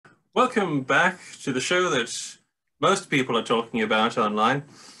Welcome back to the show that most people are talking about online.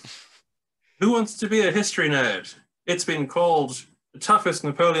 Who wants to be a history nerd? It's been called the toughest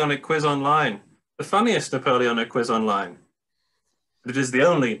Napoleonic quiz online, the funniest Napoleonic quiz online. But it is the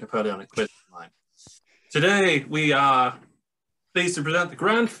only Napoleonic quiz online. Today, we are pleased to present the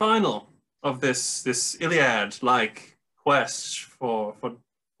grand final of this Iliad-like quest for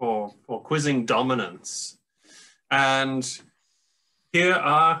quizzing dominance. And here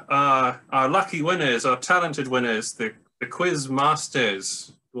are our lucky winners, our talented winners, the quiz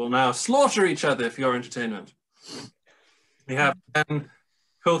masters, who will now slaughter each other for your entertainment. We have Ben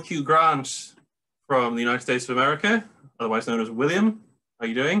Colquitt Grant from the United States of America, otherwise known as William. How are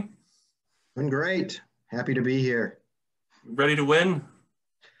you doing? Doing great. Happy to be here. Ready to win?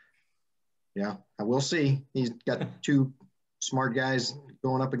 Yeah, we'll see. He's got two smart guys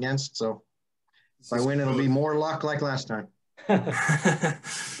going up against, so if I win, it'll be more luck like last time. Well,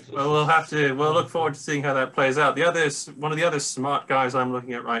 we'll look forward to seeing how that plays out. One of the other smart guys I'm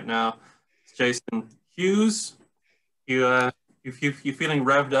looking at right now is Jason Hughes. You feeling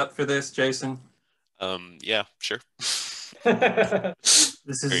revved up for this, Jason? Yeah, sure.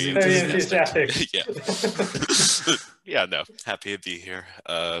 This is very enthusiastic. Yeah. Yeah, no, happy to be here.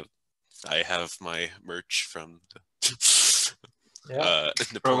 I have my merch from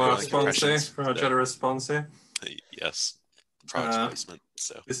Napoleonic from our generous sponsor. Yes, product placement.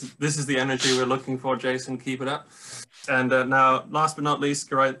 So this is the energy we're looking for, Jason. Keep it up. And now, last but not least,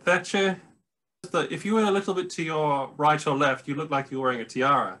 Geraint Thatcher. If you were a little bit to your right or left, you look like you're wearing a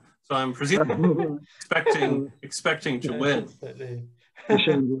tiara. So I'm presuming expecting to win.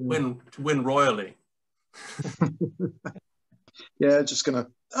 Win royally. Yeah, just gonna.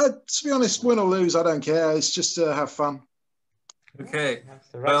 To be honest, win or lose, I don't care. It's just to have fun. Okay.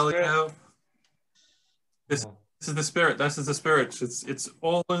 Well, you know, this is the spirit. This is the spirit. It's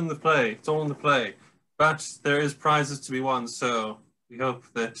all in the play. It's all in the play. But there is prizes to be won. So we hope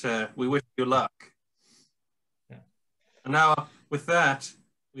that we wish you luck. Yeah. And now, with that,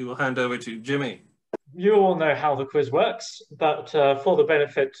 we will hand over to Jimmy. You all know how the quiz works, but for the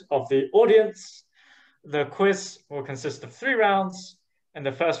benefit of the audience, the quiz will consist of 3 rounds. In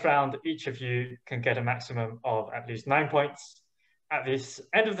the first round, each of you can get a maximum of at least 9 points. At the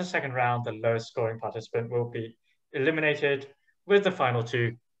end of the second round, the lowest scoring participant will be eliminated, with the final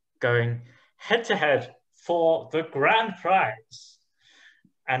 2 going head-to-head for the grand prize.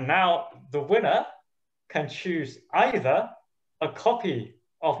 And now the winner can choose either a copy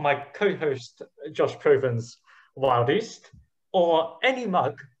of my co-host Josh Proven's Wild East or any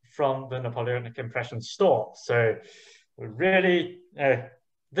mug from the Napoleonic Impression store. So really,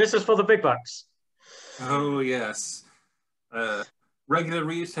 this is for the big bucks. Oh, yes. Regular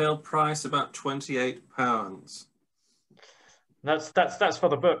retail price about £28. That's for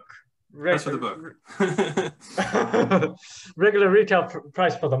the book. That's for the book. Regular retail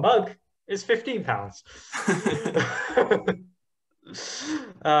price for the mug is £15.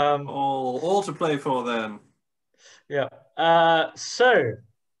 All to play for then. Yeah. So,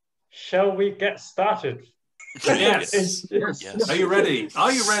 shall we get started? Yes. Yes. Are you ready?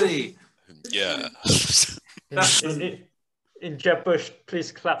 Are you ready? Yeah. In Jeb Bush,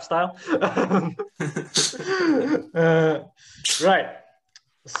 please clap style. Right.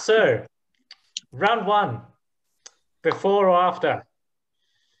 So, round 1. Before or after?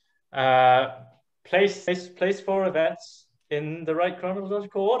 Place 4 events in the right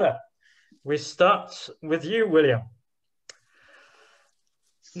chronological order. We start with you, William.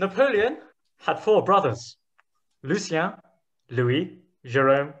 Napoleon had 4 brothers: Lucien, Louis,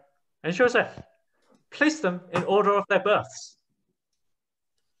 Jerome, and Joseph. Place them in order of their births.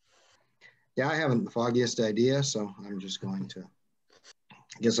 Yeah, I haven't the foggiest idea, so I'm just going to,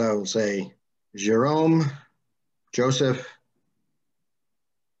 I guess I will say Jerome, Joseph,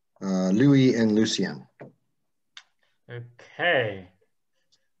 Louis, and Lucien. Okay.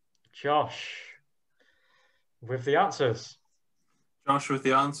 Josh, with the answers. Josh with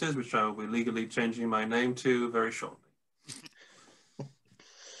the answers, which I will be legally changing my name to very shortly.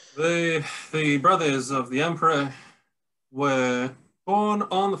 The brothers of the emperor were born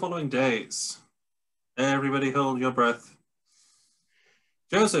on the following days. Everybody hold your breath.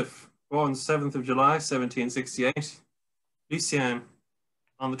 Joseph, born 7th of July, 1768. Lucien,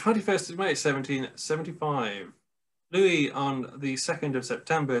 on the 21st of May, 1775. Louis on the 2nd of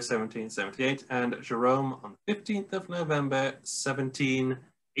September, 1778. And Jerome on the 15th of November,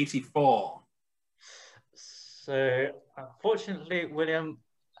 1784. So, unfortunately, William,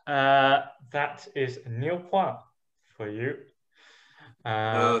 that is nil point for you.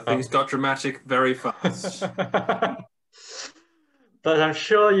 Things got dramatic very fast. But I'm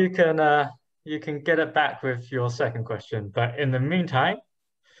sure you can get it back with your second question. But in the meantime,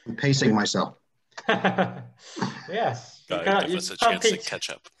 I'm pacing myself. yes, you Give you us a can't chance to peak catch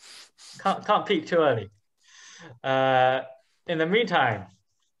up. can't peak too early. In the meantime,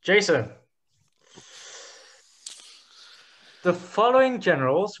 Jason, the following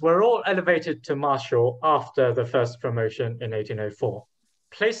generals were all elevated to marshal after the first promotion in 1804.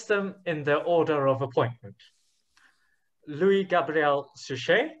 Place them in their order of appointment. Louis-Gabriel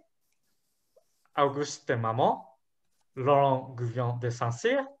Suchet, Auguste de Marmont, Laurent Gouvion de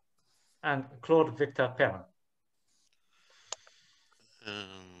Saint-Cyr, and Claude Victor Perrin.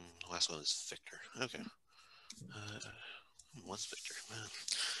 Last one is Victor. Okay. What's Victor?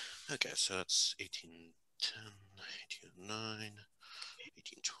 Okay, so that's 1810, 1809,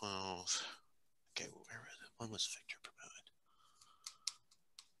 1812. Okay, well, where was it? When was Victor promoted?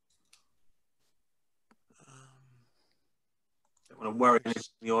 I don't want to worry anyone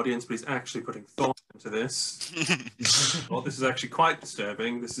in the audience, but he's actually putting thought into this. Well, this is actually quite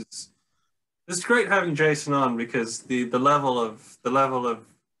disturbing. This is great having Jason on because the level of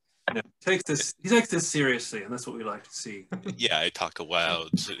he takes this seriously, and that's what we like to see. Yeah, I talk aloud.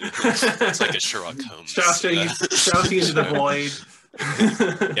 It's like a Sherlock Holmes. shouting into the void.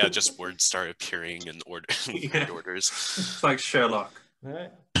 Yeah, just words start appearing in order. Orders. It's like Sherlock.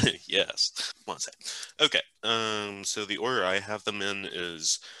 Right. Yes. One sec. Okay. So the order I have them in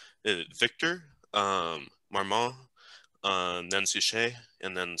is Victor, Marmont, then Suchet,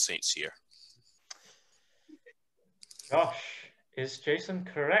 and then Saint Cyr. Gosh, is Jason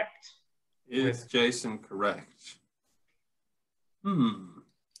correct? Is Jason correct?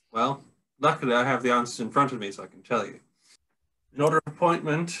 Well, luckily I have the answers in front of me, so I can tell you. In order of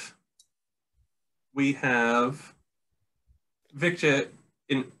appointment, we have Victor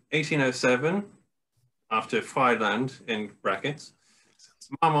in 1807, after Friedland in brackets.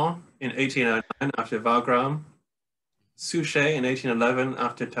 Marmont in 1809, after Wagram. Suchet in 1811,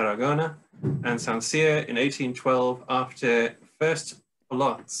 after Tarragona. And Saint-Cyr in 1812, after first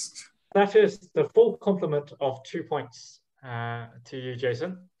Polotsk. That is the full complement of 2 points to you,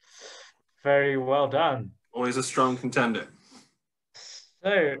 Jason. Very well done. Always a strong contender.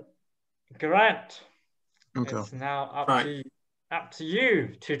 So, Grant, Okay. it's now up to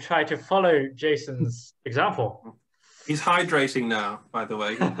you to try to follow Jason's example. He's hydrating now, by the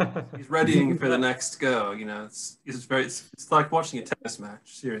way. He's readying for the next go. You know, it's like watching a tennis match.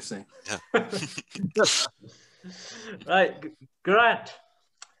 Seriously. Yeah. Right, Grant.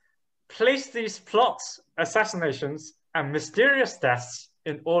 Place these plots, assassinations, and mysterious deaths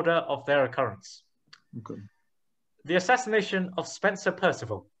in order of their occurrence. Okay. The assassination of Spencer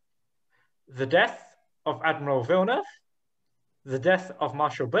Perceval, the death of Admiral Villeneuve, the death of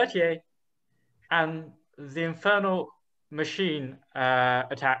Marshal Berthier, and the infernal machine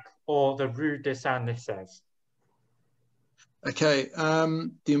attack, or the Rue des Saint-Nicaise. Okay,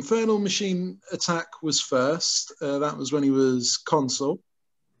 the infernal machine attack was first. That was when he was consul.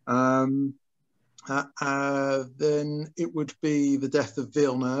 Then it would be the death of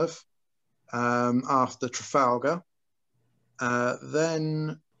Villeneuve after Trafalgar.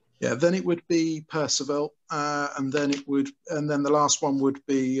 Then it would be Percival, and then the last one would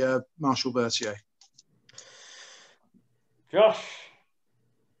be Marshal Berthier. Josh,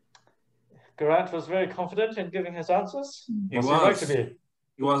 Grant was very confident in giving his answers. He What's was. he like to be?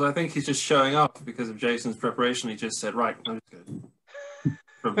 He was. I think he's just showing up because of Jason's preparation. He just said, "Right, I'm just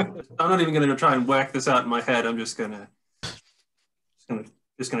good. I'm not even going to try and whack this out in my head. I'm just going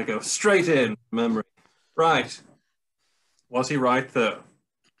to go straight in memory." Right. Was he right though?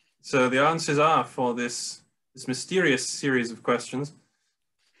 So the answers are for this mysterious series of questions.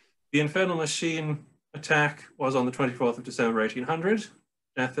 The infernal machine attack was on the 24th of December 1800.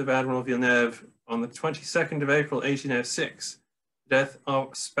 Death of Admiral Villeneuve on the 22nd of April 1806. Death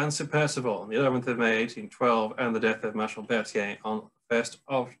of Spencer Perceval on the 11th of May 1812, and the death of Marshal Berthier on the 1st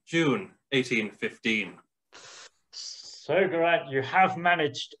of June 1815. So, Grant, you have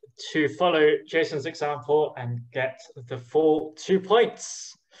managed to follow Jason's example and get the full 2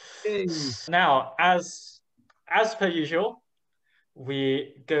 points. Yay. Now, as per usual,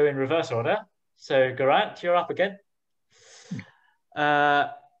 we go in reverse order. So, Grant, you're up again.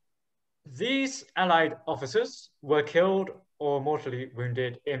 These Allied officers were killed or mortally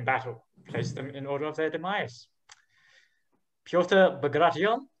wounded in battle. Place them in order of their demise. Piotr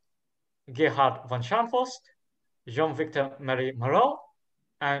Bagration, Gerhard von Scharnhorst, Jean-Victor Marie Moreau,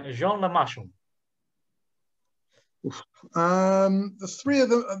 and Jean Lamarchon. The three of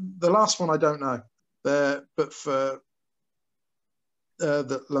them, the last one I don't know. But for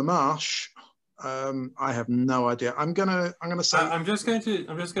the Lamarche, I have no idea. I'm gonna say. I'm just going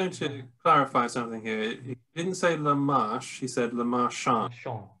to clarify something here. He didn't say La Marche. He said Le Marchand.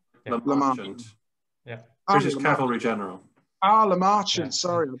 Sean. Le Le Mar- Marchand. Yeah. British Le Mar- cavalry general. Le Marchant. Yeah.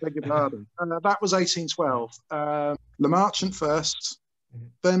 Sorry, I beg your pardon. That was 1812. Le Marchant first,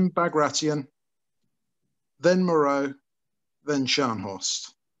 then Bagration, then Moreau, then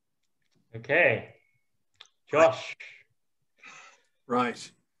Scharnhorst. Okay. Josh.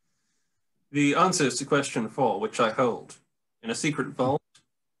 Right. The answers to question 4, which I hold in a secret vault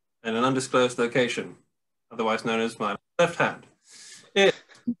in an undisclosed location, otherwise known as my left hand,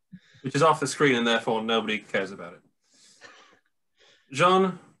 which is off the screen and therefore nobody cares about it.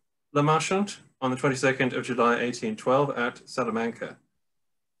 Jean Le Marchant on the 22nd of July 1812 at Salamanca.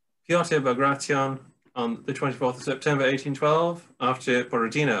 Piotr Bagration on the 24th of September 1812 after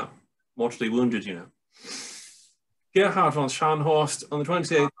Borodino, mortally wounded, you know. Gerhard von Scharnhorst on the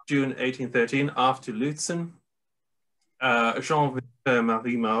 28th of June 1813 after Lutzen. Jean-Victor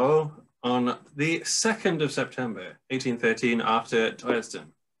Marie Marot on the 2nd of September 1813 after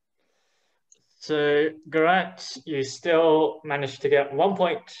Dresden. So, Garat, you still managed to get 1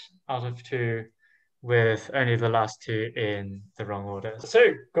 point out of 2 with only the last 2 in the wrong order.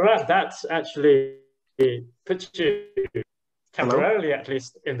 So, Garat, that's actually puts you temporarily, at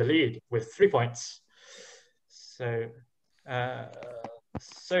least, in the lead with 3 points. So,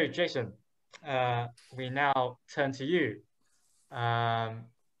 Jason, we now turn to you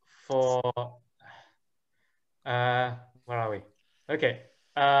for where are we? Okay.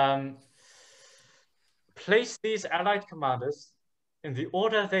 Place these Allied commanders in the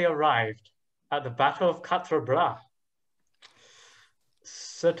order they arrived at the Battle of Quatre Bras.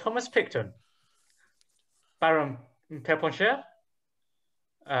 Sir Thomas Picton, Baron Perponcher,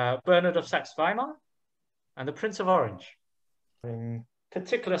 Bernard of Saxe-Weimar, and the Prince of Orange. In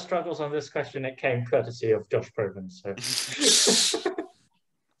particular struggles on this question, it came courtesy of Josh Proven. So.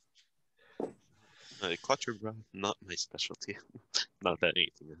 Quatre Bras, not my specialty. Not that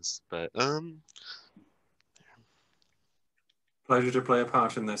anything is, but Pleasure to play a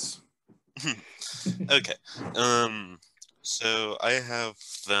part in this. Okay. So I have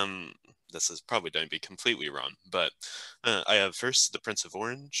them. This is probably going to be completely wrong, but I have first the Prince of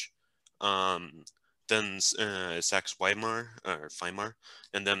Orange, then Saxe-Weimar or Weimar,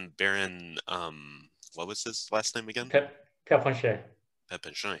 and then Baron. What was his last name again? Perponcher.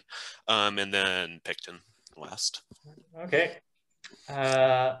 Perponcher. And then Picton last. Okay.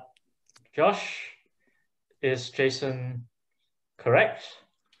 Josh, is Jason correct?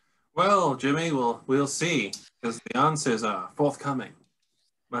 Well, Jimmy, we'll see, because the answers are forthcoming,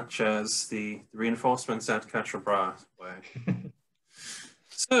 much as the reinforcements at Quatre Bras were.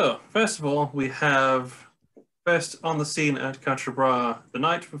 So, first of all, we have first on the scene at Quatre Bras, the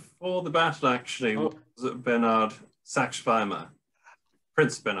night before the battle actually, was Bernard Saxe-Weimar,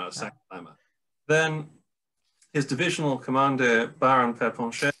 Prince Bernard Saxe-Weimar. Then his divisional commander, Baron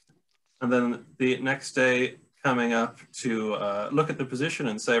Perponcher, and then the next day coming up to look at the position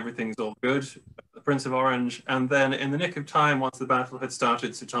and say everything's all good, the Prince of Orange, and then in the nick of time, once the battle had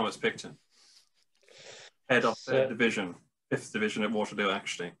started, Sir Thomas Picton, head of the division, 5th Division at Waterloo,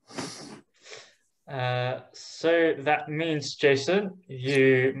 actually. So that means, Jason,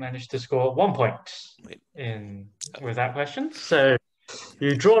 you managed to score 1 point with that question. So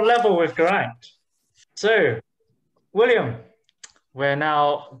you draw level with Geraint. So, William, we're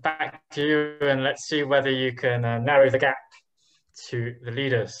now back to you, and let's see whether you can narrow the gap to the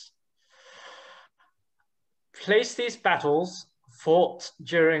leaders. Place these battles fought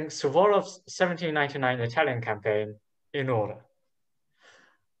during Suvorov's 1799 Italian campaign in order.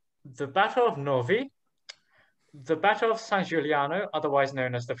 The Battle of Novi, the Battle of San Giuliano, otherwise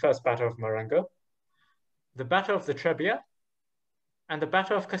known as the First Battle of Marengo, the Battle of the Trebia, and the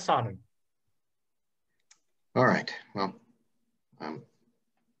Battle of Cassano. All right. Well, I'm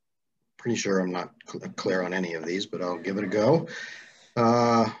pretty sure I'm not clear on any of these, but I'll give it a go.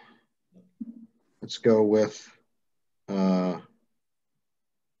 Let's go with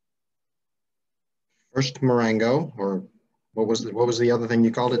first Marengo, or what was the other thing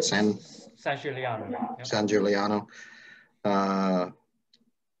you called it? San Giuliano. Yep. San Giuliano,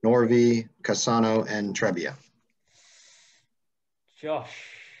 Norvi, Cassano, and Trebia. Josh,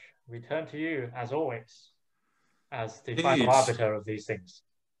 we turn to you as always, as the final arbiter of these things.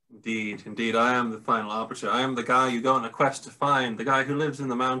 Indeed, I am the final arbiter. I am the guy you go on a quest to find, the guy who lives in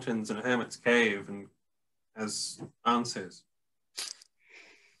the mountains in a hermit's cave and has answers.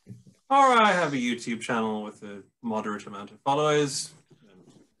 Or I have a YouTube channel with a moderate amount of followers.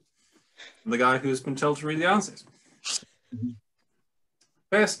 I'm the guy who's been told to read the answers.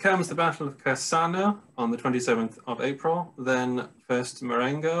 First comes the Battle of Cassano on the 27th of April, then first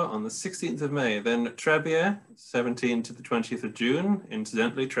Marengo on the 16th of May, then Trebia, 17th to the 20th of June,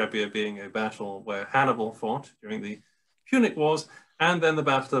 incidentally, Trebia being a battle where Hannibal fought during the Punic Wars, and then the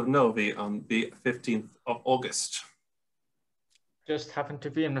Battle of Novi on the 15th of August. Just happened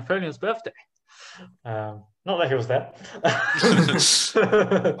to be Napoleon's birthday. Not that he was there.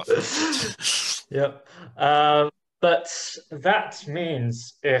 Yep. But that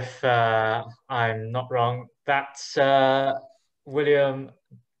means, if I'm not wrong, that William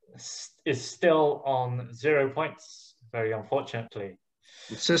is still on 0 points, very unfortunately.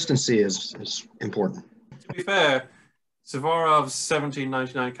 Consistency is important. To be fair, Suvorov's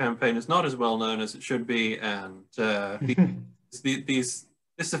 1799 campaign is not as well known as it should be, and this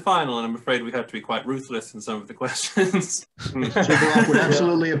is the final, and I'm afraid we have to be quite ruthless in some of the questions. Suvorov would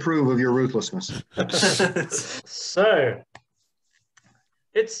absolutely approve of your ruthlessness. So,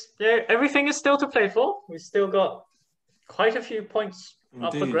 everything is still to play for. We've still got quite a few points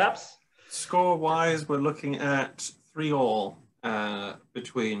up for grabs. Score-wise, we're looking at 3-all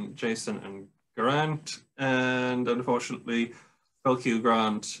between Jason and Grant, and unfortunately, Phil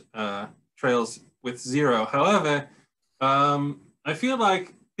Grant trails with 0. However, I feel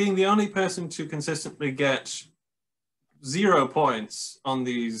like being the only person to consistently get 0 points on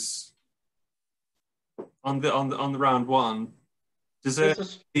these on the round 1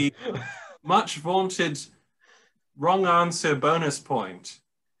 deserves the much vaunted wrong answer bonus point,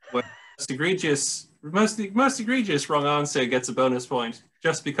 where most egregious wrong answer gets a bonus point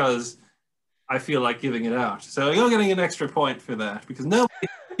just because I feel like giving it out. So you're getting an extra point for that because nobody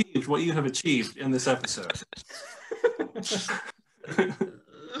achieved what you have achieved in this episode.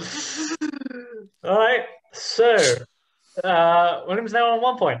 All right, so William's now on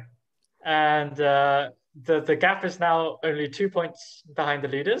 1 point, and the gap is now only 2 points behind the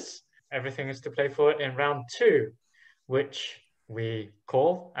leaders. Everything is to play for in round 2, which we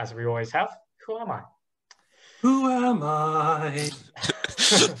call, as we always have, Who Am I? Who am I?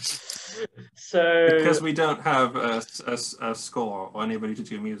 So because we don't have a score or anybody to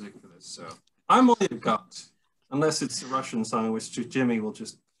do music for this, so I'm all you've got. Unless it's a Russian song, which Jimmy will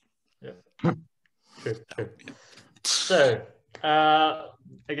just... Yeah. True. So,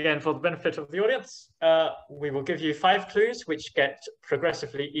 again, for the benefit of the audience, we will give you 5 clues, which get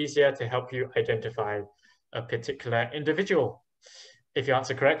progressively easier to help you identify a particular individual. If you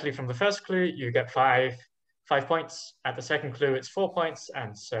answer correctly from the first clue, you get 5 points. At the second clue, it's 4 points,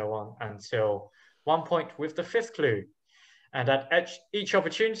 and so on until 1 point with the 5th clue. And at each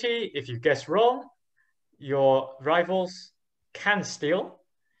opportunity, if you guess wrong, your rivals can steal.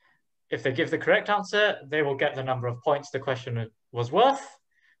 If they give the correct answer, they will get the number of points the question was worth.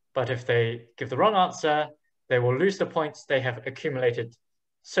 But if they give the wrong answer, they will lose the points they have accumulated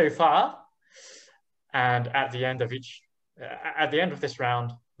so far. And at the end of this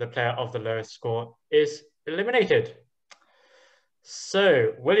round, the player of the lowest score is eliminated.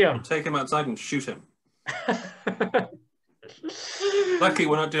 So, William. I'll take him outside and shoot him. Lucky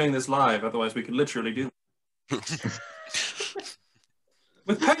we're not doing this live, otherwise we could literally do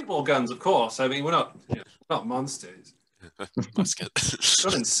with paintball guns, of course. I mean, we're not monsters. Musket.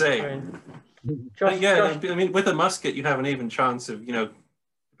 Not insane. Josh, I mean, with a musket, you have an even chance of,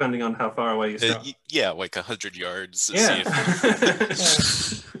 depending on how far away you start. Yeah, like 100 yards. Yeah.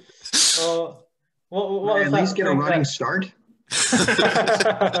 What at least get a running start.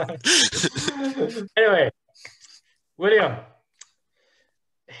 Anyway, William,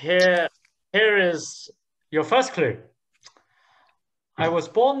 here is your first clue. I was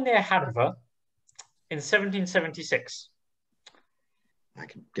born near Hanover in 1776. I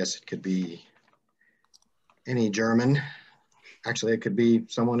guess it could be any German. Actually, it could be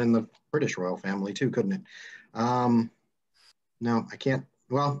someone in the British royal family too, couldn't it? No, I can't.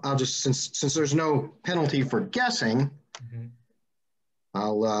 Well, I'll just, since there's no penalty for guessing,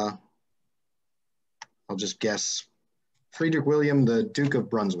 I'll just guess Friedrich William, the Duke of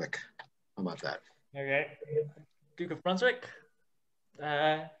Brunswick. How about that? Okay, Duke of Brunswick.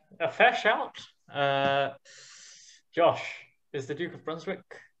 A fair shout. Josh, is the Duke of Brunswick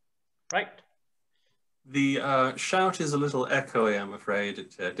right? The shout is a little echoey, I'm afraid.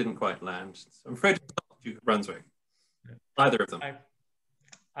 It didn't quite land. I'm afraid it's not Duke of Brunswick. Either of them.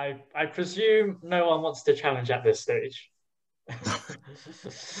 I presume no one wants to challenge at this stage. That's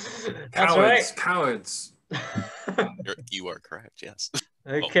right. Cowards. You are correct, yes.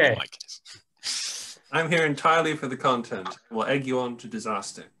 Okay. Well, in my case. I'm here entirely for the content. We'll egg you on to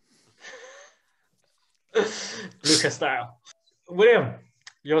disaster. Lucas style. William,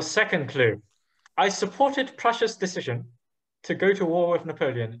 your second clue. I supported Prussia's decision to go to war with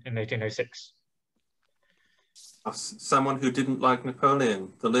Napoleon in 1806? Someone who didn't like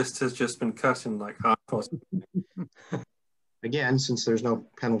Napoleon. The list has just been cut in like half. Again, since there's no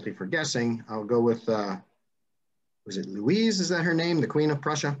penalty for guessing, I'll go with, was it Louise? Is that her name? The Queen of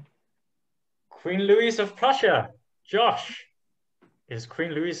Prussia? Queen Louise of Prussia. Josh, is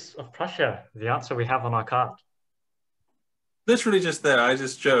Queen Louise of Prussia the answer we have on our card? Literally just there, I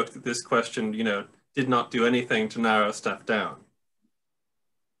just joked that this question, did not do anything to narrow stuff down.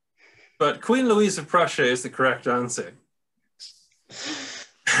 But Queen Louise of Prussia is the correct answer.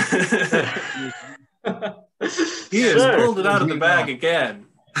 He has pulled it out of the bag again.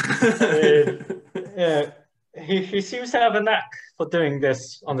 He seems to have a knack for doing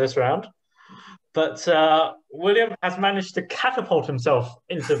this on this round. But William has managed to catapult himself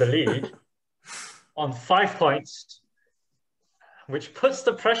into the lead on 5 points, which puts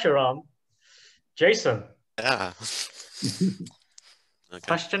the pressure on Jason. Yeah. Okay.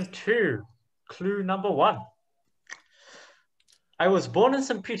 Question 2, clue number 1. I was born in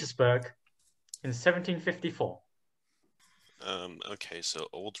St. Petersburg in 1754. Okay, so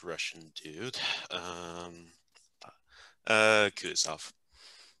old Russian dude. Kutuzov.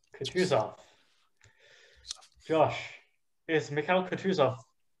 Kutuzov. Josh, is Mikhail Kutuzov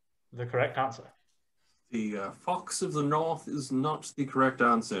the correct answer? The Fox of the North is not the correct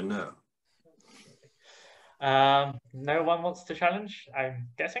answer, no. No one wants to challenge, I'm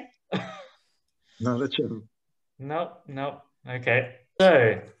guessing? No, that's you. No. Okay.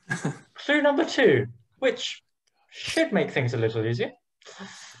 So, clue number 2, which should make things a little easier.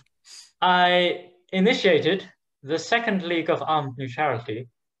 I initiated the Second League of Armed Neutrality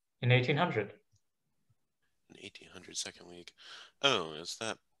in 1800. 1800 Second League. Oh, is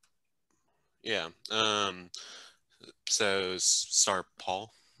that? Yeah. So Tsar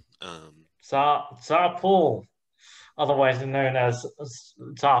Paul. Tsar Paul, otherwise known as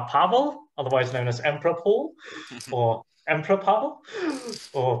Tsar Pavel, otherwise known as Emperor Paul, or Emperor Pavel,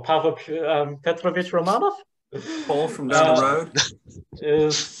 or Pavel Petrovich Romanov. Paul from down the road.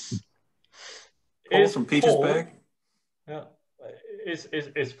 Paul from Petersburg.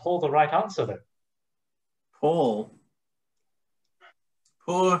 Is Paul the right answer though? Paul.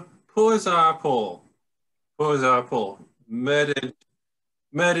 Poor Tsar Paul. Poor Tsar Paul. Murdered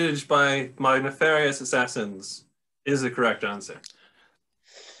by my nefarious assassins is the correct answer.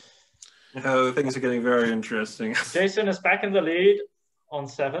 Oh, things are getting very interesting. Jason is back in the lead on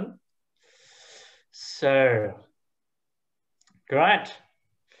 7. So, Grant,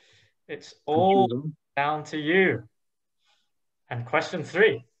 it's all down to you. And question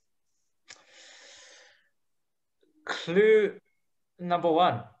 3. Clue number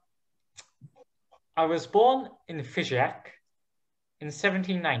 1. I was born in Figeac in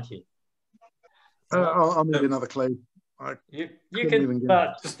 1790. I'll need another clue. You can,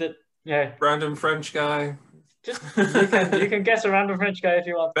 but yeah, random French guy. Just you can guess a random French guy if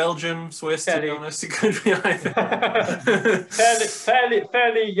you want. Belgium, Swiss, to be honest, it could be either.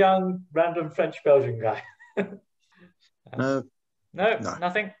 fairly young random French Belgian guy. No,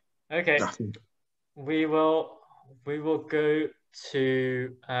 nothing. Okay, nothing. We will go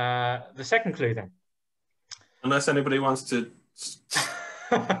to the second clue then. Unless anybody wants to.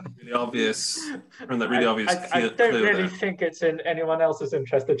 Really obvious. From that really obvious. I don't really think it's in anyone else's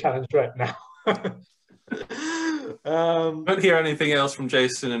interest to challenge right now. Don't hear anything else from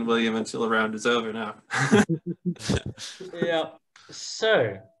Jason and William until the round is over now. Yeah.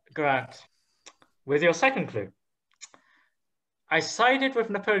 So, Grant, with your second clue, I sided with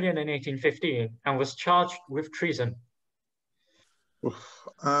Napoleon in 1815 and was charged with treason.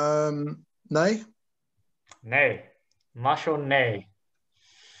 Nay. Nay. Marshal Ney.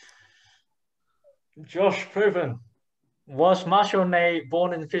 Josh Proven. Was Marshal Ney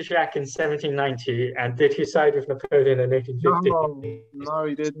born in Figeac in 1790 and did he side with Napoleon in 1815? No,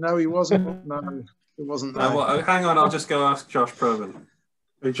 he did. No, he wasn't. No, it wasn't. Well, hang on, I'll just go ask Josh Proven.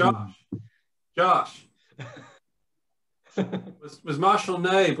 Hey, Josh. Was Marshal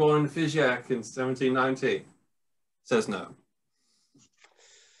Ney born in Figeac in 1790? Says no.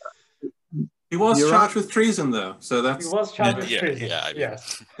 He was charged with treason, though, so that's... He was charged with treason,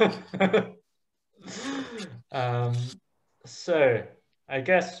 yes. So, I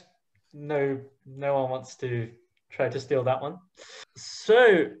guess no one wants to try to steal that one.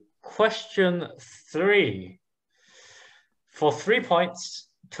 So, question 3. For 3 points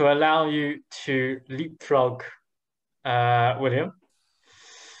to allow you to leapfrog William.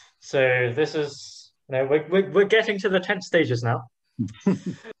 So, this is... we're getting to the 10th stages now.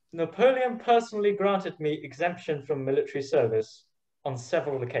 Napoleon personally granted me exemption from military service on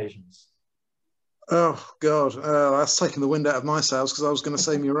several occasions. Oh God, that's taking the wind out of my sails because I was going to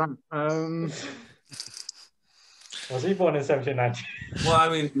say Murat. Was he born in 1790? Well, I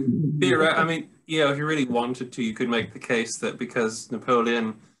mean, if you really wanted to, you could make the case that because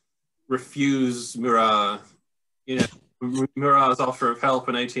Napoleon refused Murat's offer of help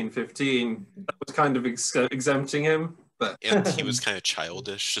in 1815, that was kind of exempting him. But And he was kind of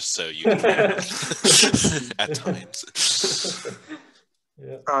childish, just so you can at times.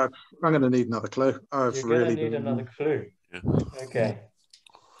 Yeah. I'm going to need another clue. You're going to need another clue. Yeah. Okay.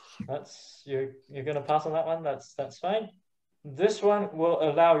 You're going to pass on that one. That's fine. This one will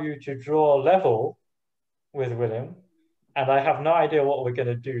allow you to draw level with William, and I have no idea what we're going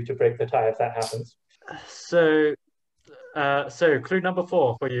to do to break the tie if that happens. So clue number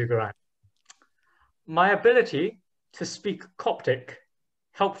 4 for you, Garan. My ability to speak Coptic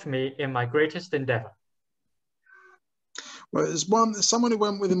helped me in my greatest endeavor. Well, there's someone who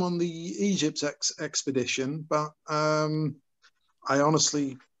went with him on the Egypt expedition, but I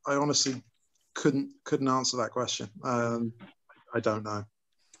honestly couldn't answer that question. I don't know.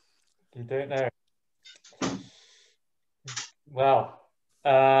 You don't know. Well,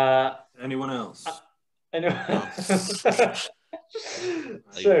 anyone else?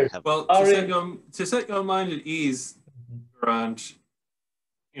 So, well, to set your mind at ease, and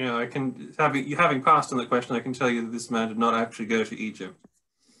I can having passed on the question, I can tell you that this man did not actually go to Egypt.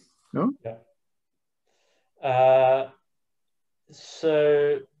 No. Yeah.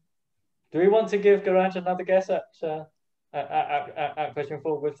 So, do we want to give Garant another guess at question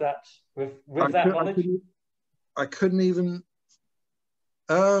 4 with that knowledge? I couldn't even.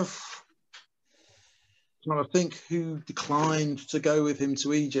 I think who declined to go with him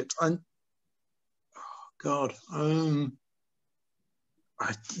to Egypt. And oh God,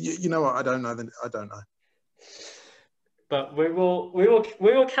 you know what? I don't know. I don't know. But we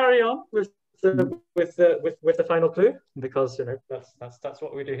will carry on with the final clue, because that's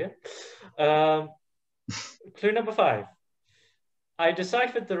what we do here. Clue number 5. I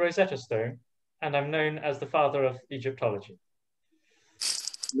deciphered the Rosetta Stone, and I'm known as the father of Egyptology.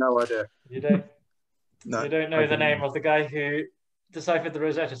 No idea. You don't. No, you don't know the name of the guy who deciphered the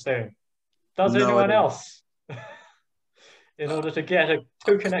Rosetta Stone. Does No, anyone else? In order to get a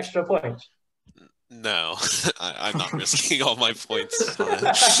token extra point. No, I'm not risking all my points on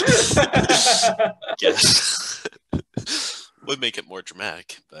it. Yes. Would make it more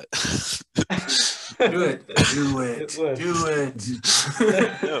dramatic, but do it.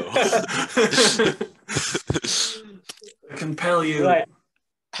 No. I compel you. Right.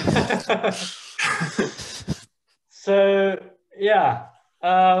 So yeah.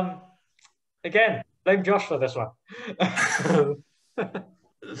 Again, blame Josh for this one.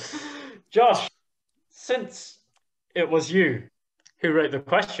 Josh, since it was you who wrote the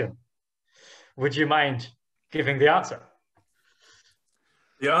question, would you mind giving the answer?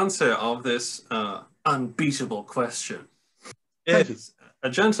 The answer of this unbeatable question is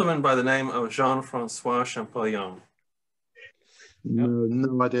a gentleman by the name of Jean-Francois Champollion.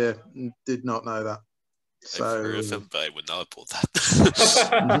 No idea. Did not know that. So I've heard of him, but I would not have pulled that.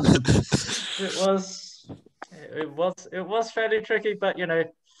 It was fairly tricky, but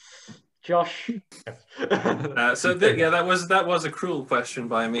Josh. That was a cruel question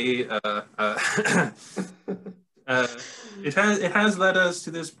by me. It has led us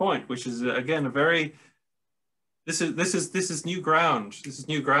to this point, which is again this is new ground. This is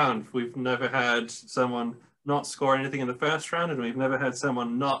new ground. We've never had someone not score anything in the first round, and we've never had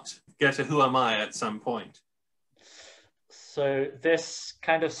someone not get a who am I at some point. So this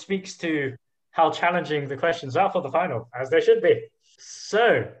kind of speaks to how challenging the questions are for the final, as they should be.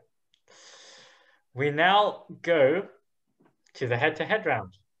 So we now go to the head-to-head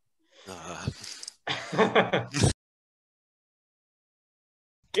round.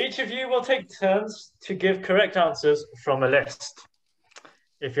 Each of you will take turns to give correct answers from a list.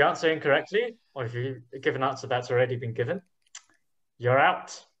 If you answer incorrectly, or if you give an answer that's already been given, you're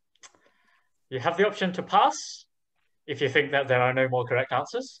out. You have the option to pass if you think that there are no more correct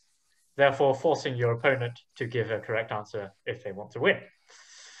answers, therefore forcing your opponent to give a correct answer if they want to win.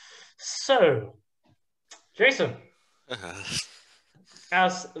 So, Jason,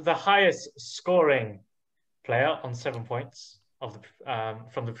 as the highest scoring player on 7 points of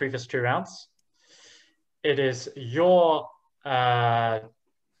from the previous 2 rounds, it is your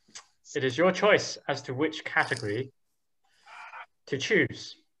choice as to which category to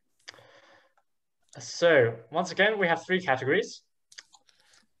choose. So once again, we have 3 categories: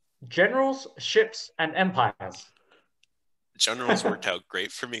 generals, ships, and empires. Generals worked out great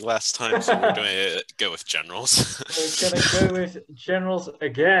for me last time, so we're going to go with generals. We're going to go with generals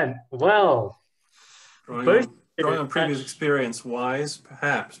again. Well, Drawing on previous experience, wise,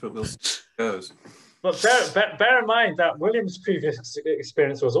 perhaps, but we'll see how it goes. But bear in mind that William's previous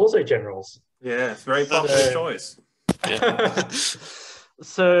experience was also generals. Yeah, it's a very popular choice. Yeah.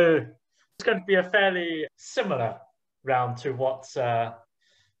 So it's going to be a fairly similar round to what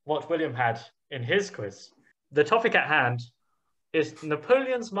William had in his quiz. The topic at hand is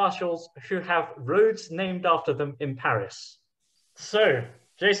Napoleon's marshals who have roads named after them in Paris. So,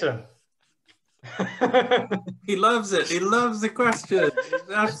 Jason. He loves it. He loves the question. He's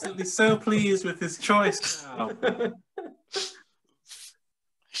absolutely so pleased with his choice now.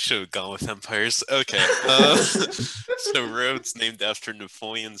 Should have gone with empires. Okay. So roads named after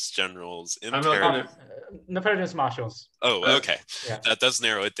Napoleon's generals in Paris. Napoleon's marshals. Oh, okay. Yeah. That does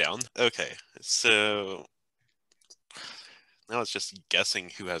narrow it down. Okay. So now it's just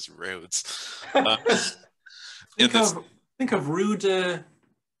guessing who has roads. Think of rude.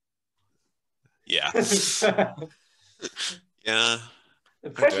 Yeah. Yeah.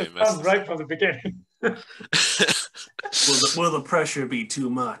 The pressure comes right from the beginning. Will the pressure be too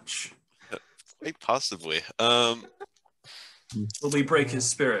much? Quite possibly. Will we break his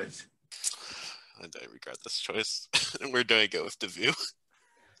spirit? I regret this choice. Where do I go with Davout?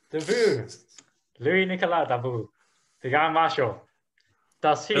 Davout. Louis-Nicolas Davout, the Grand Marshal.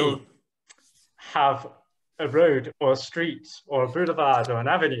 Does he have a road or a street or a boulevard or an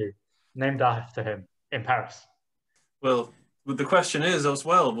avenue named after him in Paris? Well, the question is as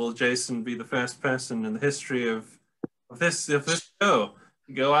well, will Jason be the first person in the history of this show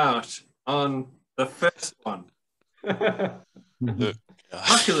to go out on the first one?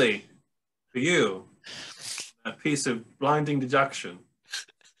 Luckily for you, a piece of blinding deduction.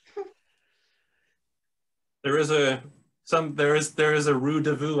 There is a Rue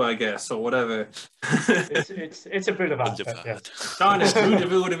Davout, I guess, or whatever. it's a boulevard. Yeah. Darn it, Rue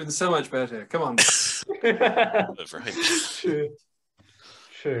Davout would have been so much better. Come on. True.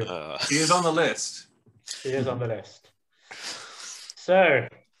 He is on the list. He is on the list. So,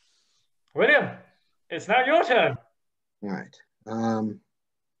 William, it's now your turn. All right.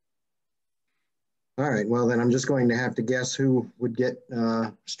 All right. Well, then I'm just going to have to guess who would get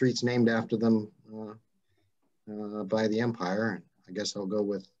streets named after them by the Empire. I guess I'll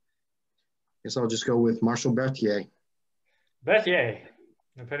just go with Marshal Berthier. Berthier,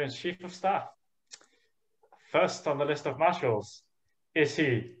 Napoleon's chief of staff. First on the list of marshals. Is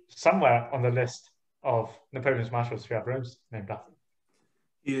he somewhere on the list of Napoleon's marshals who have roads named after them?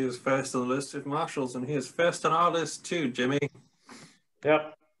 He is first on the list of marshals, and he is first on our list too, Jimmy.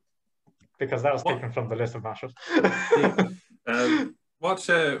 Yep. Because that was taken from the list of marshals. What is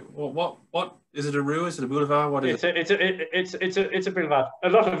it? A rue? Is it a boulevard? What is it? It's a boulevard. A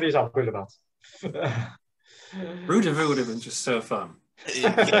lot of these are boulevards. Rue de Vaux would have been just so fun.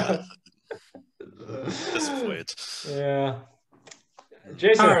 Yeah. Disappointed. Yeah.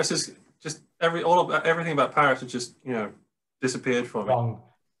 Jason. Paris is just everything about Paris has just disappeared for me. Wrong.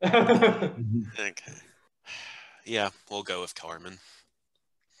 Okay. Yeah, we'll go with Kellerman.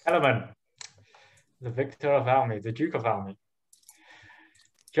 Kellerman, the victor of Valmy, the Duke of Valmy.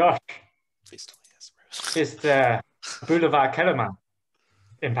 Josh, Please tell me yes, is there Boulevard Kellerman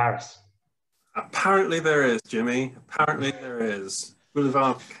in Paris? Apparently there is, Jimmy. Apparently there is.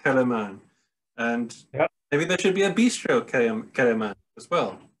 Boulevard Kellerman. And maybe there should be a bistro Kellerman as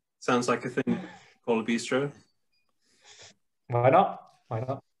well. Sounds like a thing called a bistro. Why not? Why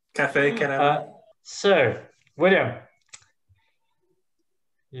not? Cafe Kellerman. So, William,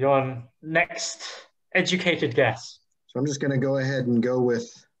 your next educated guess. So I'm just going to go ahead and go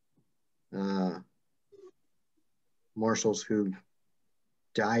with marshals who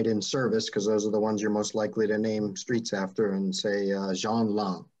died in service, because those are the ones you're most likely to name streets after, and say Jean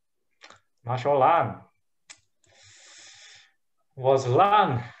Lannes. Marshal Lannes. Was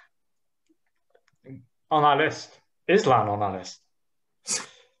Lannes on our list? Is Lannes on our list?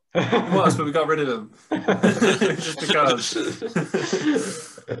 He was, but we got rid of him. Just because.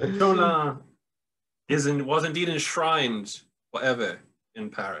 Jean Lannes was indeed enshrined forever in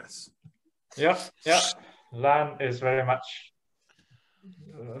Paris. Yep. Lannes is very much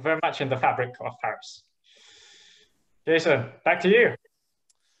in the fabric of Paris. Jason, back to you.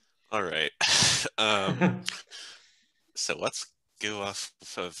 All right. So let's go off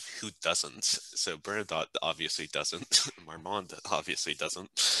of who doesn't. So Bernadotte obviously doesn't. Marmont obviously doesn't.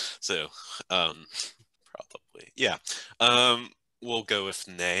 So probably, yeah. We'll go with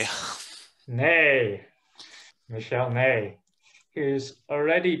Ney. Ney. Michel Ney, who's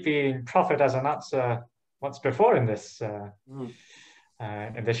already been proffered as an answer once before in this show.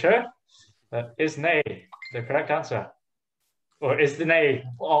 Is Ney the correct answer? Or is the nay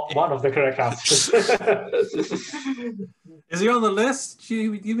one of the correct answers? Is he on the list?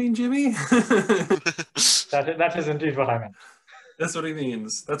 You mean Jimmy? That is indeed what I meant. That's what he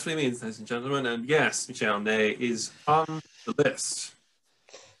means. That's what he means, ladies and gentlemen. And yes, Michel Ney is on the list.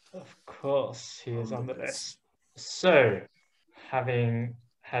 Of course, he is on the list. So, having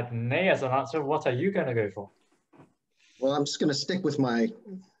had Ney as an answer, what are you going to go for? Well, I'm just going to stick with my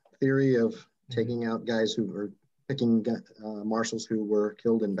theory of taking out guys who are picking marshals who were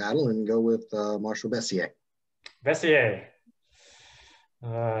killed in battle and go with Marshal Bessier. Bessier,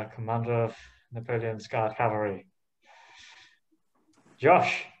 commander of Napoleon's Guard Cavalry.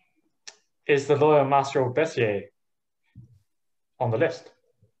 Josh, is the loyal Marshal Bessier on the list?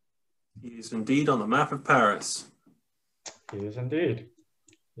 He is indeed on the map of Paris. He is indeed.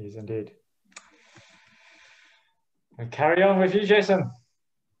 He is indeed. And carry on with you, Jason.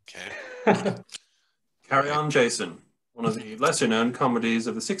 Okay. Carry On Jason, one of the lesser-known comedies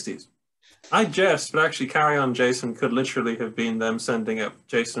of the 60s. I jest, but actually Carry On Jason could literally have been them sending up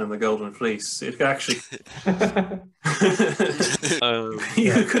Jason and the Golden Fleece. It actually...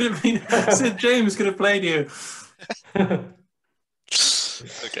 You could have been... Sid James could have played you.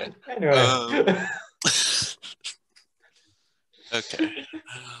 Okay. Anyway. Okay.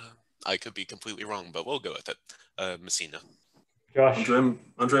 I could be completely wrong, but we'll go with it. Messina. Josh.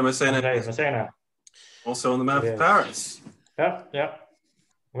 Andre Messina. Andre Messina. Also on the map of Paris. Yep.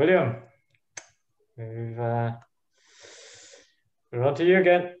 William. We're on to you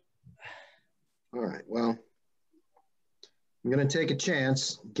again. All right, well, I'm going to take a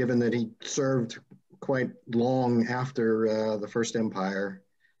chance, given that he served quite long after the First Empire,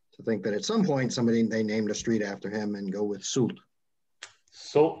 to think that at some point they named a street after him and go with Soult.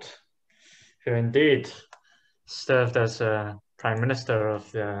 Soult, who indeed served as Prime Minister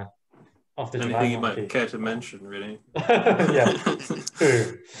of the Anything you might care to mention, really? Yeah.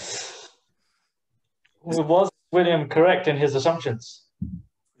 Was William correct in his assumptions?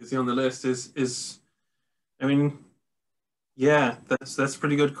 Is he on the list? I mean, yeah, that's a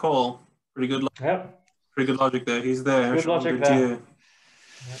pretty good call. Pretty good logic there. He's there. Good logic there.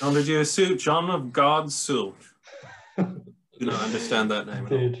 Jean de Dieu Soult, John of God Soult. Do not understand that name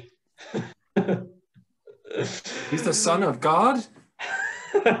Indeed. at all. He's the son of God?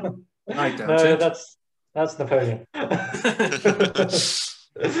 I doubt No, it. that's Napoleon.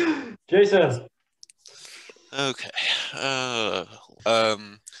 Jason. Okay.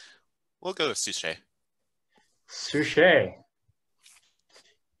 We'll go with Suchet. Suchet.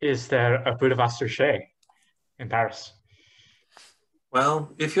 Is there a Boulevard Suchet in Paris?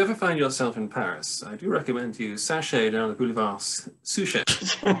 Well, if you ever find yourself in Paris, I do recommend you sashay down the Boulevard Suchet.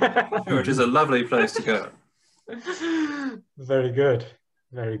 Sure, it is a lovely place to go. Very good.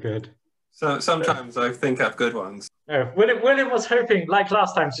 Very good. So sometimes I think up good ones. William was hoping, like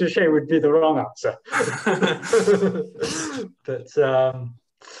last time, Suchet would be the wrong answer. But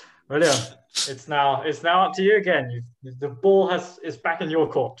William, it's now up to you again. The ball is back in your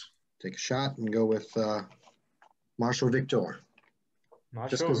court. Take a shot and go with Marshal Victor.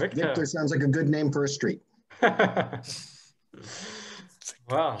 Marshal Victor. Victor sounds like a good name for a street.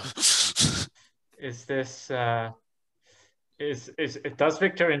 Wow. Does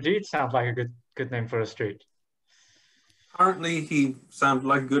Victor indeed sound like a good name for a street? Apparently, he sounded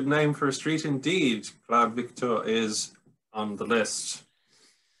like a good name for a street indeed. Claude Victor is on the list.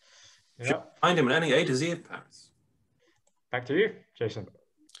 Yep. Find him in any A to Z of Paris. Back to you, Jason.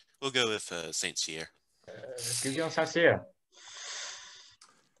 We'll go with Saint-Cyr. Gouvion Saint-Cyr.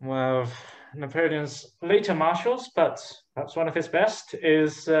 Well, Napoleon's later marshals, but perhaps one of his best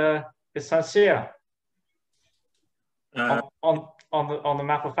is Saint-Cyr. On the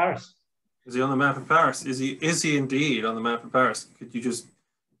map of Paris. Is he on the map of Paris? Is he indeed on the map of Paris? Could you just...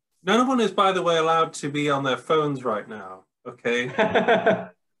 No one is, by the way, allowed to be on their phones right now, okay?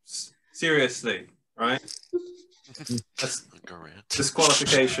 Seriously, right? That's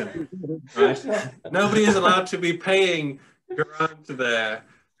disqualification, right? Nobody is allowed to be paying Garant there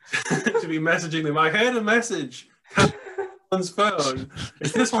to be messaging them. I heard a message on one's phone.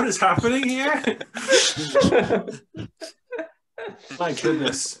 Is this what is happening here? My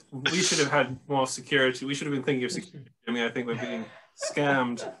goodness, we should have had more security. We should have been thinking of security. I mean, I think we're being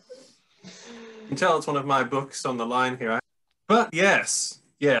scammed. You can tell it's one of my books on the line here. But yes,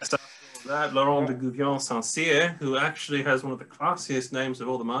 that Laurent de Gouvion Saint-Cyr, who actually has one of the classiest names of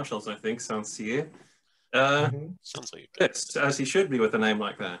all the marshals, I think, Saint-Cyr. Sounds like Yes, as he should be with a name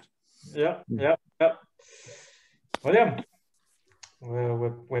like that. Yep. William,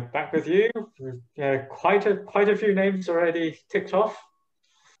 we're back with you. Quite a few names already ticked off.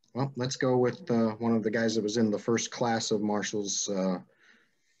 Well, let's go with one of the guys that was in the first class of Marshals,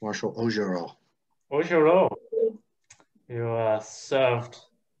 Marshal Augereau. Augereau, you served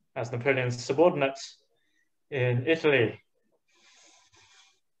as Napoleon's subordinate in Italy.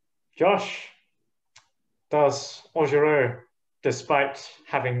 Josh, does Augereau, despite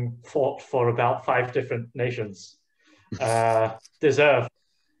having fought for about 5 different nations, deserve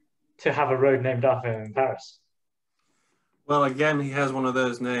to have a road named after him in Paris? Well, again, he has one of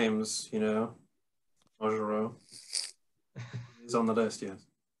those names, you know, Augereau. He's on the list, yes.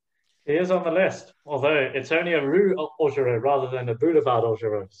 He is on the list, although it's only a Rue Augereau rather than a Boulevard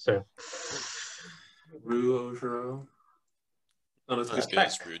Augereau. So, Rue Augereau. Not as Let's good. go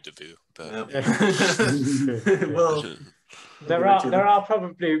as Rue de Vue, but Yeah. Well, there are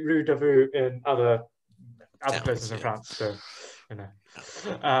probably Rue de Vue in other places in France. So, you know,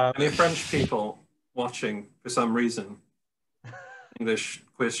 any French people watching for some reason, English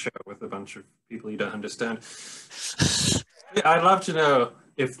quiz show with a bunch of people you don't understand. Yeah, I'd love to know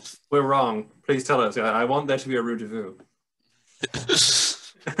if we're wrong. Please tell us. I want there to be a Rue de Vue.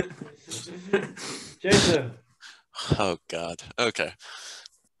 Jason. Oh God. Okay.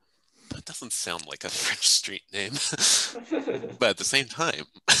 That doesn't sound like a French street name, but at the same time,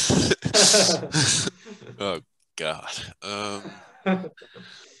 oh God. I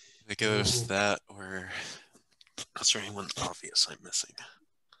go with that, or is there anyone obvious I'm missing?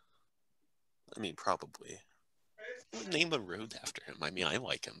 I mean, probably. Name a road after him. I mean, I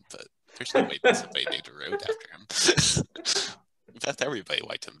like him, but there's no way somebody named a road after him. In fact, everybody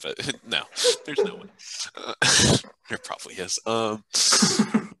liked him, but no, there's no way. There probably is.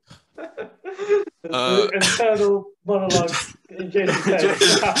 Internal monologue in Jason's head.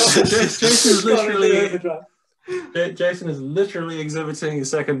 Jason is literally exhibiting his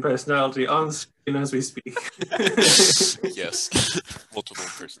second personality on screen as we speak. Yes, multiple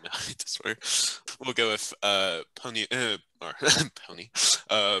personality disorder. We'll go with Pony Poniatowski.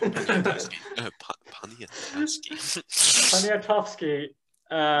 Poniatowski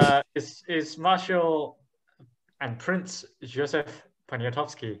is Marshal and Prince Joseph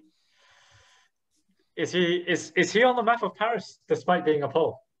Poniatowski. Is he on the map of Paris despite being a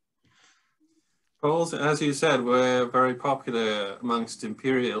Pole? Poles, as you said, were very popular amongst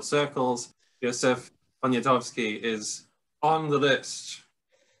imperial circles. Joseph Poniatowski is on the list.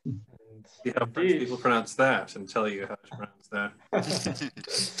 See how French people pronounce that and tell you how to pronounce that.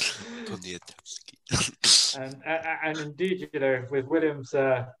 Poniatowski. And indeed, you know, with William's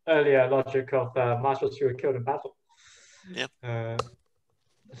earlier logic of marshals who were killed in battle. Yeah.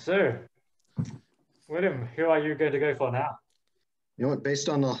 So, William, who are you going to go for now? You know what? Based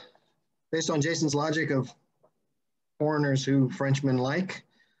on Jason's logic of foreigners who Frenchmen like,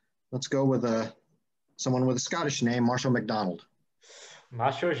 let's go with someone with a Scottish name, Marshal MacDonald.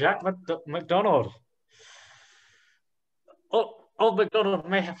 Marshal Jacques MacDonald. Old MacDonald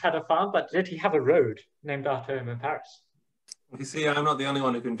may have had a farm, but did he have a road named after him in Paris? You see, I'm not the only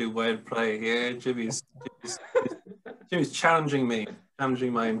one who can do wordplay here. Jimmy's challenging my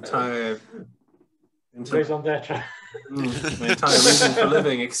entire raison d'etre. My entire reason for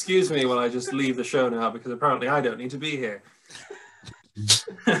living. Excuse me while I just leave the show now because apparently I don't need to be here.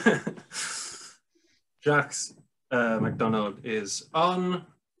 Jacques MacDonald is on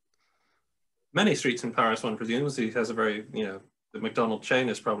many streets in Paris, one presumes. He has a very, you know, the McDonald chain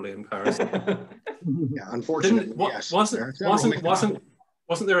is probably in Paris. Yeah, unfortunately, yes.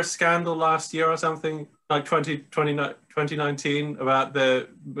 Wasn't there a scandal last year or something, like 2019, about the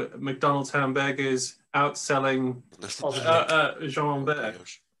McDonald's hamburgers outselling Jean Bert?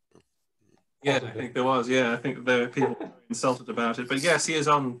 Yeah, I think there was. Yeah, I think the people were insulted about it. But yes, he is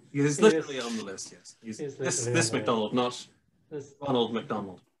literally on the list. Yes, he's this McDonald, not Ronald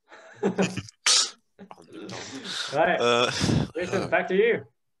McDonald. Right, Jason, back to you.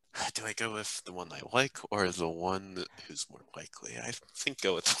 Do I go with the one I like or the one who's more likely? I think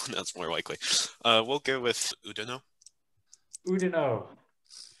go with the one that's more likely. We'll go with Oudinot. Oudinot,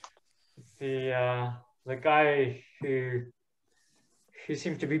 the guy who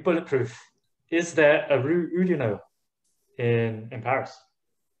seems to be bulletproof. Is there a Rue Oudinot in Paris?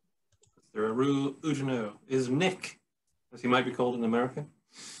 There a Rue Oudinot is Nick, as he might be called in America.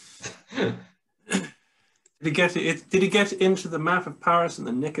 Did he get into the map of Paris in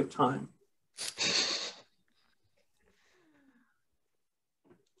the nick of time?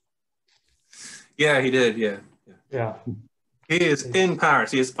 Yeah, he did. Yeah. He is in Paris.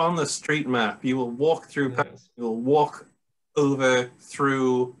 He is on the street map. You will walk through Paris. You will walk over,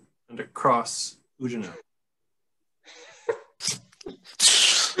 through, and across Oudinot.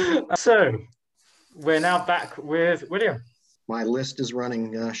 So, we're now back with William. my list is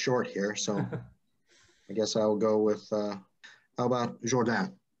running short here, so I guess I'll go with, how about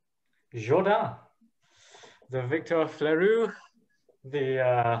Jourdain? Jourdain, the Victor Fleurus,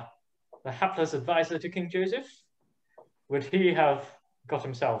 the hapless advisor to King Joseph. Would he have got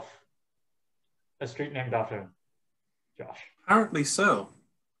himself a street named after him, Josh? Apparently so.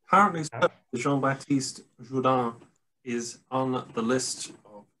 Apparently so. Jean-Baptiste Jourdain is on the list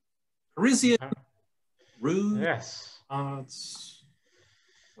of Parisian rude arts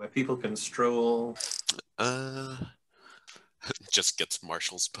where people can stroll. Just gets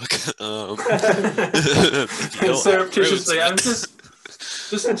Marshall's book. Surreptitiously, I'm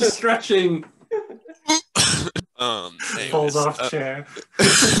just stretching. Falls off chair.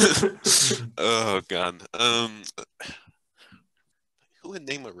 Oh god. Who would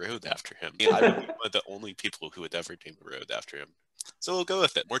name a road after him? I would be one of the only people who would ever name a road after him. So we'll go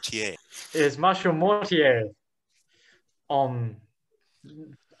with it. Mortier. Is Marshal Mortier on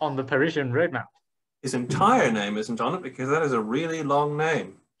the Parisian road map? His entire name isn't on it because that is a really long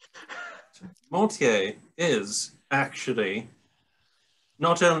name. Mortier is actually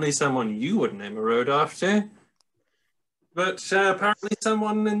not only someone you would name a road after, but apparently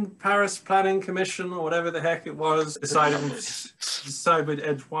someone in Paris Planning Commission or whatever the heck it was decided with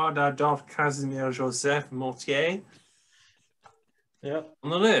Edouard Adolphe Casimir Joseph Mortier. Yep. On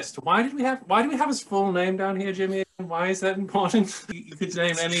the list. Why do we have his full name down here, Jimmy? Why is that important? You could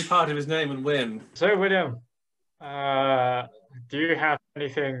name any part of his name and win. So, William, do you have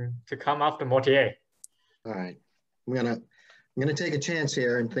anything to come after Mortier? All right, I'm gonna take a chance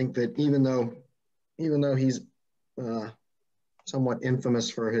here and think that even though he's somewhat infamous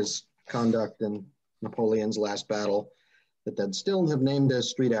for his conduct in Napoleon's last battle, that they'd still have named a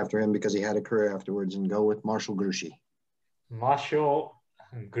street after him because he had a career afterwards, and go with Marshal Grouchy. Marshal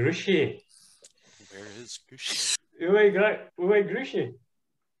Grouchy. Where is Grouchy? Où est Grouchy?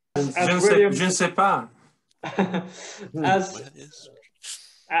 Je ne sais pas.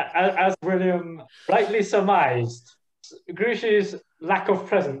 As William rightly surmised, Grouchy's lack of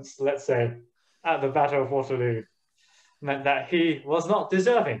presence, let's say, at the Battle of Waterloo meant that he was not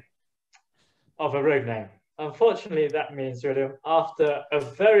deserving of a road name. Unfortunately, that means, William, after a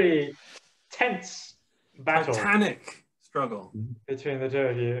very tense battle, Titanic struggle between the two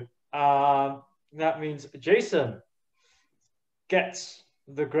of you, that means Jason gets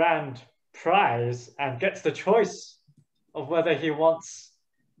the grand prize and gets the choice of whether he wants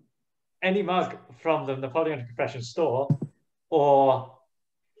any mug from the Napoleonic Confession store or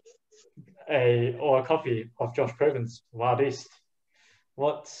a copy of Josh Proven's Wild East.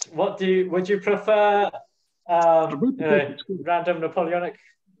 Would you prefer random Napoleonic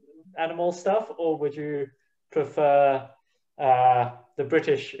animal stuff, or would you prefer the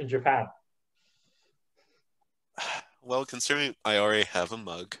British in Japan? Well, considering I already have a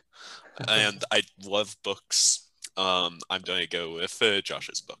mug and I love books, I'm going to go with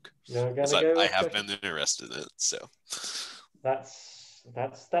Josh's book. I have been interested in it, so that's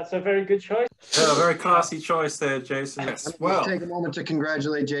a very good choice. Yeah, a very classy choice there, Jason. Well, take a moment to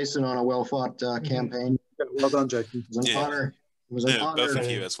congratulate Jason on a well-fought campaign. Well done, Jason. It was an honor. It was an honor. Both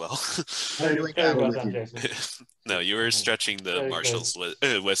of you as well. Very well done, Jason. No, you were stretching the Marshall's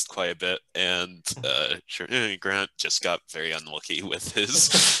list quite a bit, and Grant just got very unlucky with his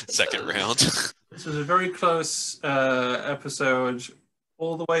second round. This was a very close episode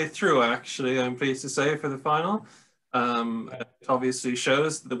all the way through, actually, I'm pleased to say, for the final. It obviously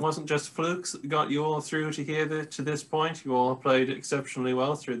shows that it wasn't just flukes that got you all through to here to this point. You all played exceptionally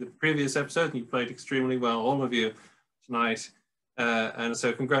well through the previous episode, and you played extremely well, all of you, tonight. And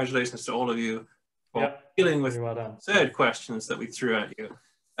so congratulations to all of you for dealing with absurd questions that we threw at you.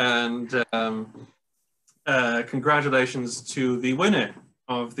 And congratulations to the winner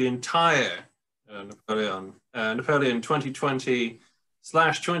of the entire Napoleon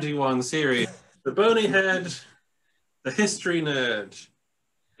 2020/21 series. The bony head, the history nerd,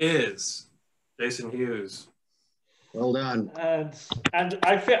 is Jason Hughes. Well done. And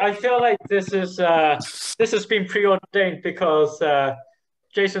I feel like this has been preordained because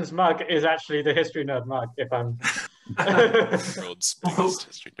Jason's mug is actually the history nerd mug. If I'm world's biggest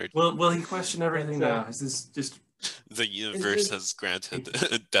history nerd. Will he question everything now? Is this just the universe has granted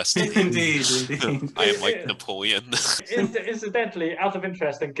destiny? Indeed. I am like Napoleon. Incidentally, out of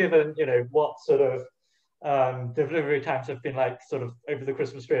interest, and given what sort of delivery times have been like sort of over the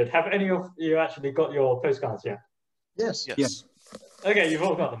Christmas period, have any of you actually got your postcards yet? Yes. Okay, you've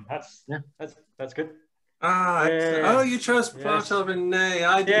all got them. That's good. You chose Plato and Nay.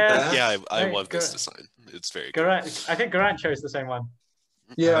 I did that. Yeah, I love this design. It's very good. I think Garant chose the same one.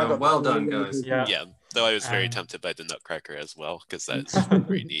 Yeah, I got well that. done, guys. Yeah. Yeah, though I was very Um, tempted by the Nutcracker as well, because that's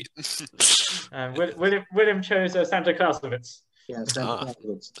very neat. William chose Santa Clausewitz. Yeah, Santa Ah.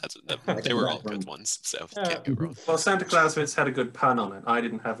 Claus. They were all good ones, so can't go wrong. Well, Santa Clausewitz had a good pun on it. I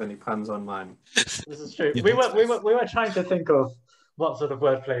didn't have any puns on mine. This is true. Yeah, We were trying to think of what sort of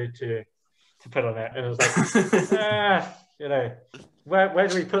wordplay to put on it. It was like, you know, where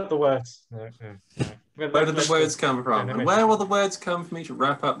do we put the words? Where did the words come from? And where will the words come for me to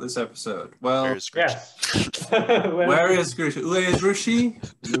wrap up this episode? Well, Where's Gretchen? yes. where is Grouchy? Où est Grouchy?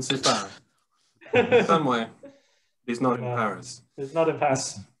 Je ne sais pas. Somewhere. He's not in Paris. He's not in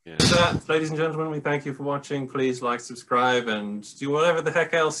Paris. Yeah. With that, ladies and gentlemen, we thank you for watching. Please like, subscribe, and do whatever the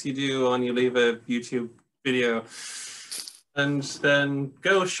heck else you do on your Lever YouTube video. And then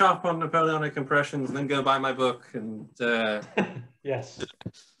go shop on Napoleonic Impressions, and then go buy my book, and Yes.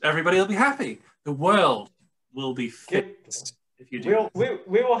 everybody will be happy. The world will be fixed if you do. We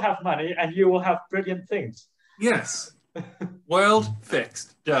will have money, and you will have brilliant things. Yes. World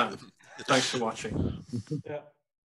fixed. Done. Thanks for watching. Yeah.